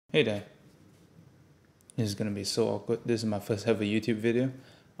Hey there. This is gonna be so awkward. This is my first ever YouTube video.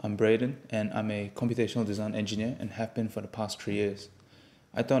 I'm Braden and I'm a computational design engineer and have been for the past 3 years.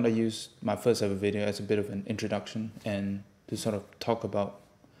 I thought I'd use my first ever video as a bit of an introduction and to sort of talk about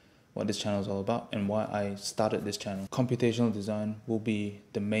what this channel is all about and why I started this channel. Computational design will be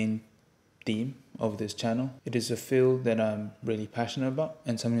the main theme of this channel. It is a field that I'm really passionate about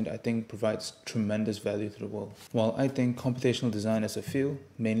and something that I think provides tremendous value to the world. While I think computational design as a field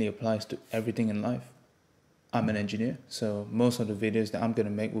mainly applies to everything in life, I'm an engineer, so most of the videos that I'm going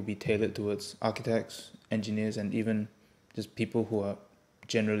to make will be tailored towards architects, engineers, and even just people who are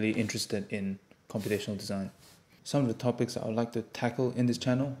generally interested in computational design. Some of the topics that I would like to tackle in this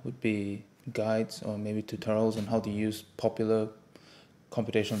channel would be guides or maybe tutorials on how to use popular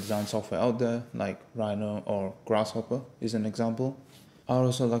computational design software out there, like Rhino or Grasshopper is an example. I would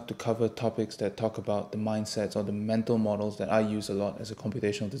also like to cover topics that talk about the mindsets or the mental models that I use a lot as a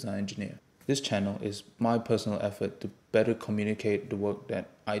computational design engineer. This channel is my personal effort to better communicate the work that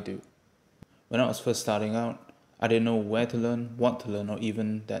I do. When I was first starting out, I didn't know where to learn, what to learn, or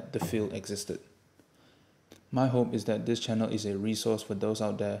even that the field existed. My hope is that this channel is a resource for those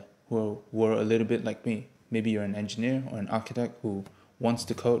out there who were a little bit like me. Maybe you're an engineer or an architect who wants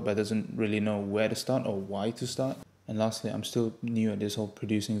to code but doesn't really know where to start or why to start. And lastly, I'm still new at this whole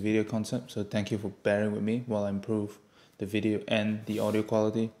producing video concept, so thank you for bearing with me while I improve the video and the audio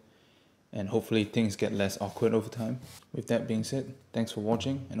quality. And hopefully things get less awkward over time. With that being said, thanks for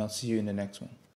watching and I'll see you in the next one.